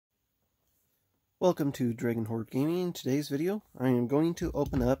Welcome to Dragon Horde Gaming. In today's video, I am going to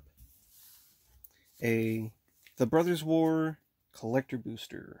open up the Brothers War Collector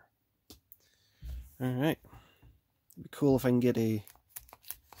Booster. Alright. It'd be cool if I can get a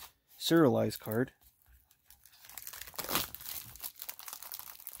serialized card.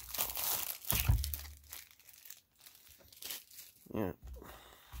 Yeah.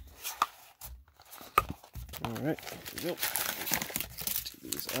 Alright, here we go. Take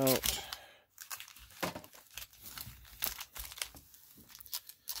these out.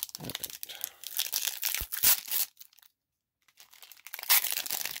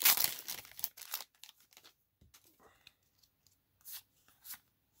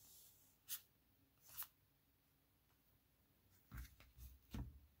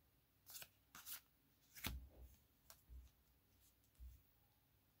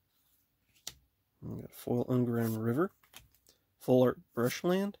 We got Foil Underground River, Full Art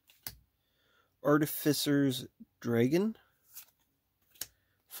Brushland, Artificer's Dragon,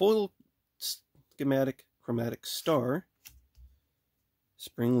 Foil Schematic Chromatic Star,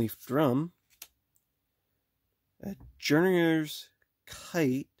 Springleaf Drum, a Journeyer's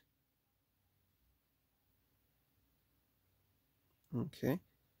Kite, okay,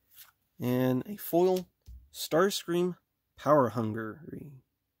 and a foil Starscream Power Hungry.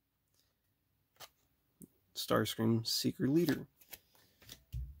 Starscream Seeker Leader,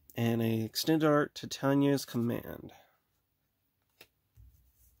 and a extended art Titania's Command,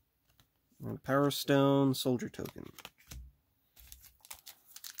 and a Power Stone Soldier Token.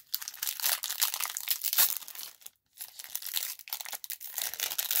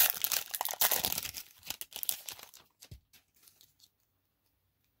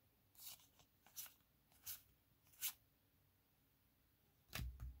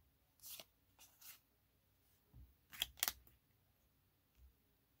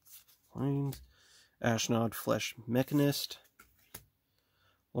 Ashnod Flesh Mechanist,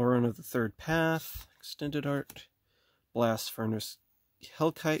 Lauren of the Third Path, Extended Art, Blast Furnace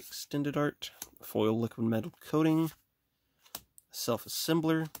Hellkite Extended Art, Foil Liquid Metal Coating,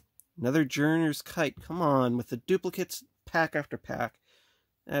 Self-Assembler, another Journeyer's Kite, come on, with the duplicates pack after pack,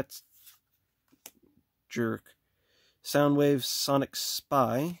 that's jerk. Soundwave Sonic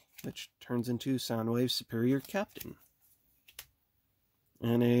Spy, which turns into Soundwave Superior Captain.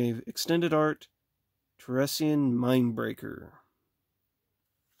 And a extended art Teresian Mindbreaker.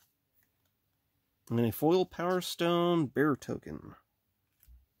 And a foil Power Stone Bear Token.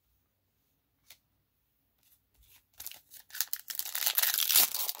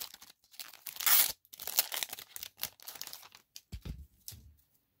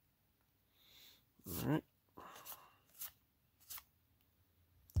 Alright.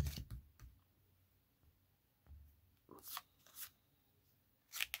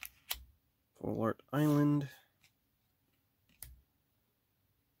 Full Art Island.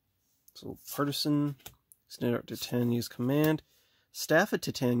 So Partisan, Extended Art Titania's Command. Staff of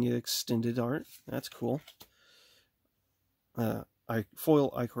Titania Extended Art, that's cool.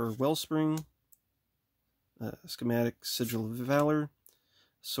 Foil Ichor Wellspring. Schematic Sigil of Valor.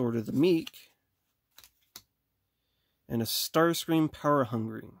 Sword of the Meek. And a Starscream Power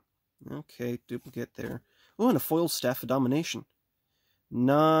Hungry. Okay, duplicate there. Oh, and a foil Staff of Domination.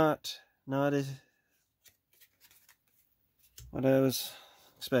 Not what I was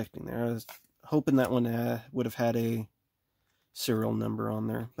expecting there. I was hoping that one would have had a serial number on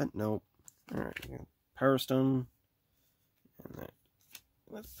there, but nope. Alright, Power Stone, and that.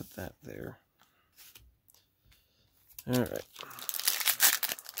 Let's put that there. Alright.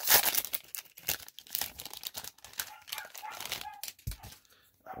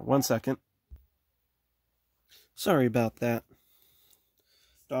 One second. Sorry about that.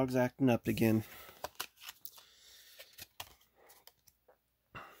 Dog's acting up again.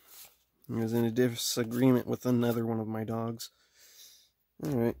 I was in a disagreement with another one of my dogs.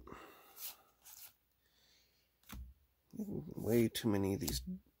 Alright. Way too many of these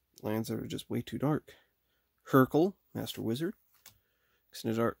lands are just way too dark. Hercule, Master Wizard.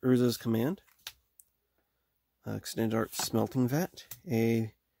 Extended Art Urza's Command. Extended Art Smelting Vat.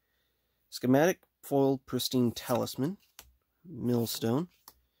 A Schematic Foil Pristine Talisman. Millstone.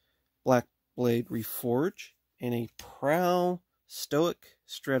 Black Blade Reforge, and a Prowl Stoic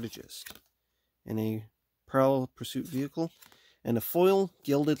Strategist, and a Prowl Pursuit Vehicle, and a foil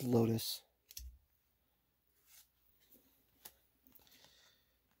Gilded Lotus.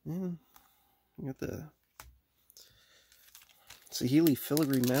 And we got the Saheeli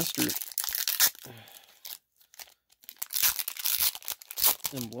Filigree Master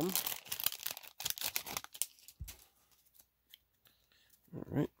emblem.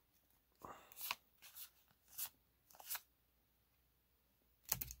 Alright.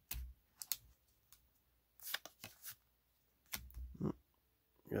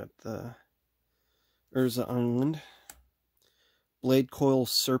 the Urza Island. Blade Coil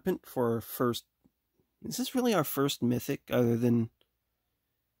Serpent for our first... Is this really our first mythic other than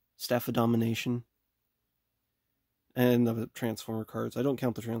Staff of Domination? And the Transformer cards. I don't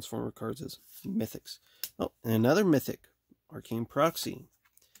count the Transformer cards as mythics. Oh, and another mythic. Arcane Proxy.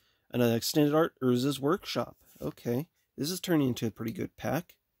 Another extended art, Urza's Workshop. Okay. This is turning into a pretty good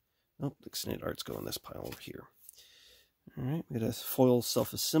pack. Oh, the extended arts go in this pile over here. Alright, we got a foil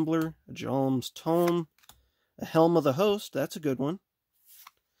self-assembler, a Jalam's Tome, a Helm of the Host, that's a good one.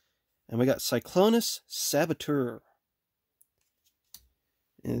 And we got Cyclonus Saboteur.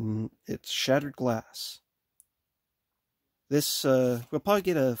 And it's Shattered Glass. This, we'll probably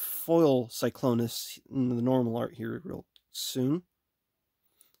get a foil Cyclonus in the normal art here real soon.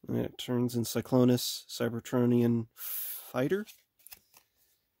 And it turns in Cyclonus Cybertronian Fighter.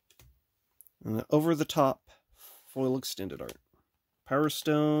 And over the top, foil extended art. Power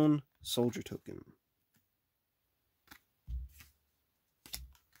Stone, Soldier Token.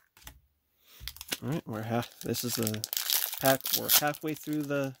 Alright, this is the pack, we're halfway through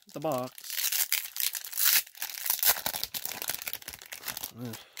the box.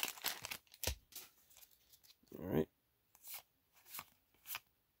 Alright.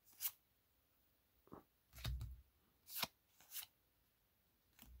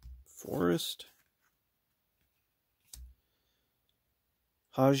 Forest.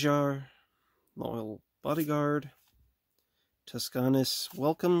 Hajar, Loyal Bodyguard. Tuscanus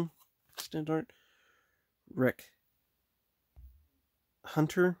Welcome, extended art. Wreck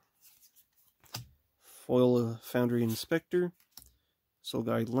Hunter. Foil Foundry Inspector. Soul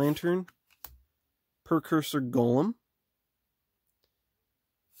Guide Lantern. Precursor Golem.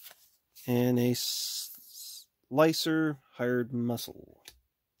 And a Slicer Hired Muscle.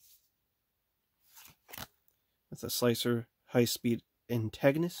 With a Slicer High-Speed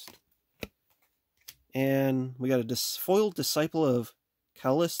Antagonist. And we got a foiled Disciple of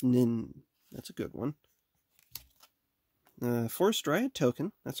Kalis Nin. That's a good one. Forest Dryad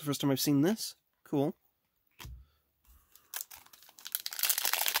Token. That's the first time I've seen this. Cool.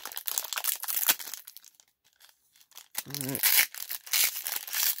 Alright.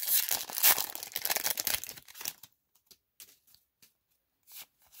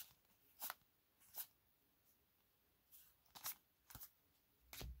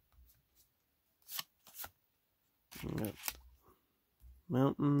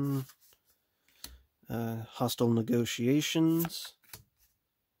 Mountain. Hostile Negotiations.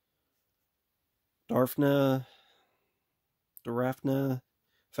 Darfna,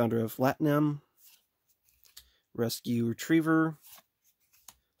 founder of Latinum. Rescue Retriever.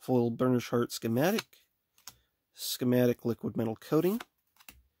 Foil Burnish Heart Schematic. Schematic Liquid Metal Coating.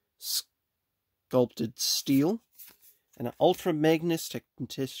 Sculpted Steel. And an Ultra Magnus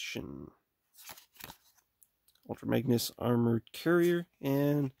Technician. Ultra Magnus Armored Carrier.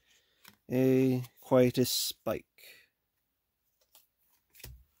 And a Quietus Spike.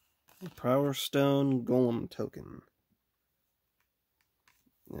 Power Stone Golem Token.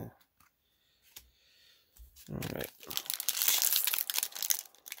 Yeah. Alright.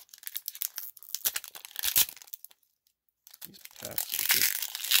 These packs are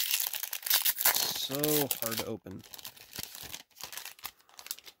just so hard to open.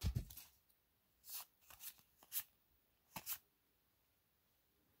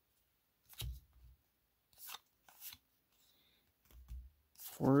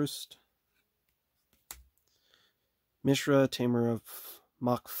 Forest. Mishra, Tamer of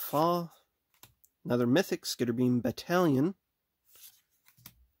Makfa. Another Mythic, Skitterbeam Battalion.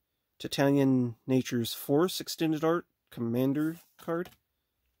 Titanian Nature's Force, extended art, Commander card.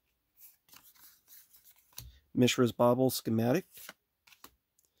 Mishra's Bauble Schematic.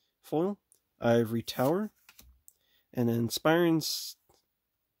 Foil. Ivory Tower. And an Inspiring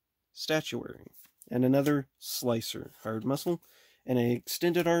Statuary. And another Slicer, Hired Muscle. And a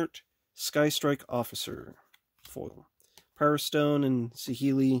extended art, Sky Strike Officer. Foil. Power Stone and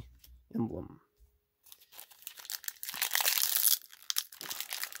Sahili Emblem.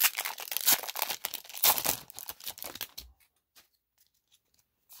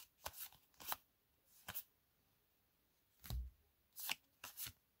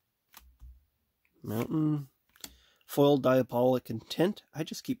 Mountain. Foil Diabolic Intent. I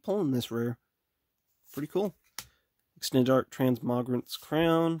just keep pulling this rare. Pretty cool. Extended art Transmogrant's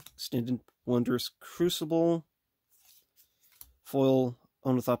Crown. Extended Wondrous Crucible. Foil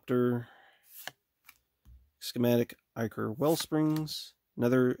Ornithopter. Schematic Ichor Wellsprings.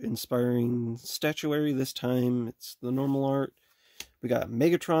 Another Inspiring Statuary. This time it's the normal art. We got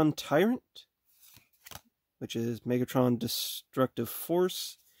Megatron Tyrant, which is Megatron Destructive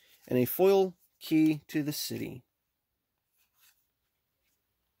Force. and a foil key to the city.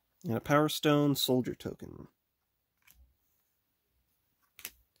 And a Power Stone soldier token.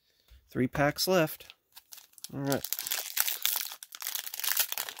 3 packs left. Alright.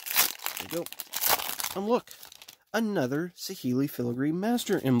 There we go. And look, another Saheeli Filigree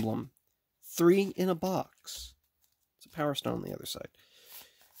Master Emblem. 3 in a box. It's a Power Stone on the other side.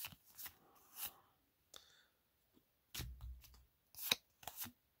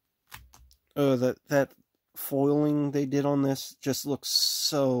 Oh, that foiling they did on this just looks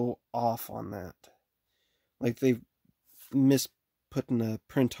so off on that. Like they've missed putting a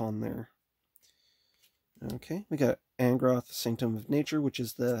print on there. Okay, we got Angroth, Sanctum of Nature, which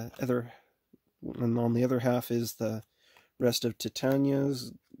is the other, and on the other half is the rest of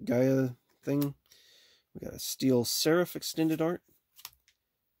Titania's Gaia thing. We got a Steel Seraph extended art,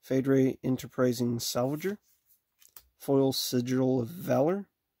 Phaedra Enterprising Salvager, Foil Sigil of Valor,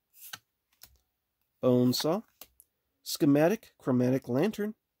 Bonesaw, Schematic Chromatic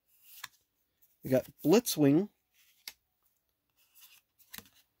Lantern. We got Blitzwing,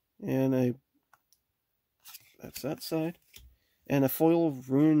 and that's that side, and a foil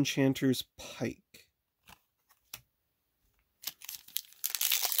Rune Enchanter's Pike.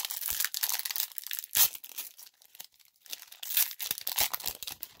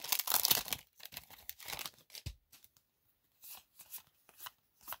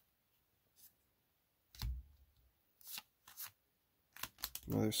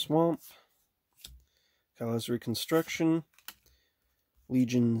 Another Swamp, Kyla's Reconstruction,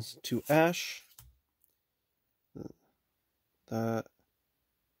 Legions to Ash, the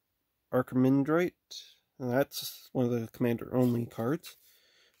Archimandrite, that's one of the commander-only cards.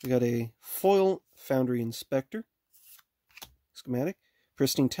 We got a Foil Foundry Inspector, schematic,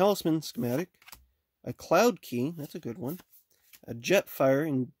 Pristine Talisman, schematic, a Cloud Key, that's a good one, a Jetfire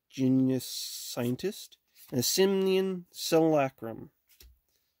Ingenious Scientist, and a Simian Simulacrum.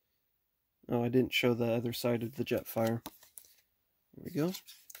 Oh, I didn't show the other side of the Jetfire. There we go.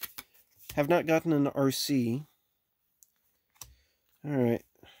 Have not gotten an RC. Alright.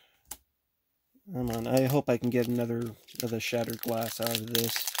 Come on, I hope I can get another Shattered Glass out of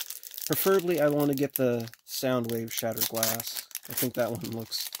this. Preferably, I want to get the Soundwave Shattered Glass. I think that one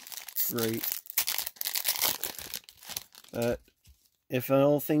looks great. But if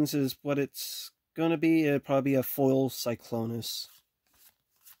all things is what it's going to be, it'd probably be a foil Cyclonus.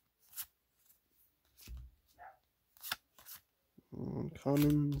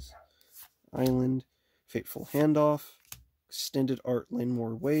 Commons, Island, Fateful Handoff, Extended Art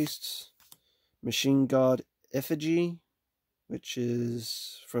Lanmore Wastes, Machine God Effigy, which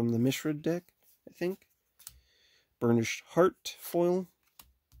is from the Mishra deck, I think, Burnished Heart foil,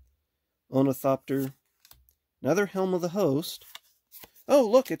 Ornithopter, another Helm of the Host. Oh,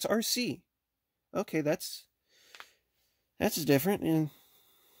 look, it's RC. Okay, that's different, and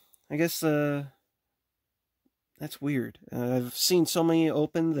I guess that's weird. I've seen so many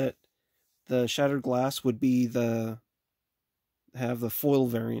open that the Shattered Glass would be have the foil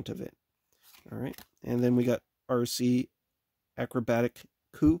variant of it. Alright, and then we got RC Acrobatic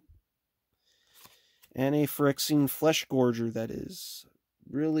Coup, and a Phyrexian Flesh Gorger that is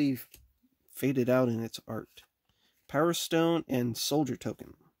really faded out in its art. Power Stone and Soldier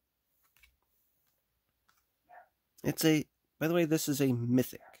Token. It's by the way, this is a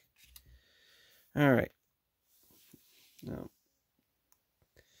mythic. Alright. No.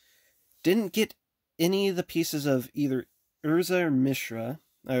 Didn't get any of the pieces of either Urza or Mishra,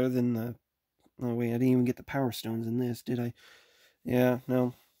 other than the... Oh, wait, I didn't even get the Power Stones in this, did I? Yeah,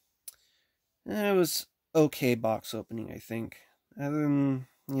 no. It was okay box opening, I think. Other than,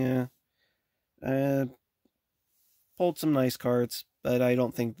 yeah. Pulled some nice cards, but I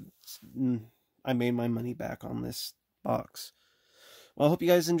don't think I made my money back on this box. Well, I hope you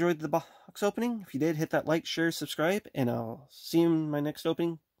guys enjoyed the box opening. If you did, hit that like, share, subscribe, and I'll see you in my next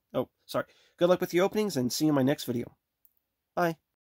opening. Oh, sorry. Good luck with your openings, and see you in my next video. Bye.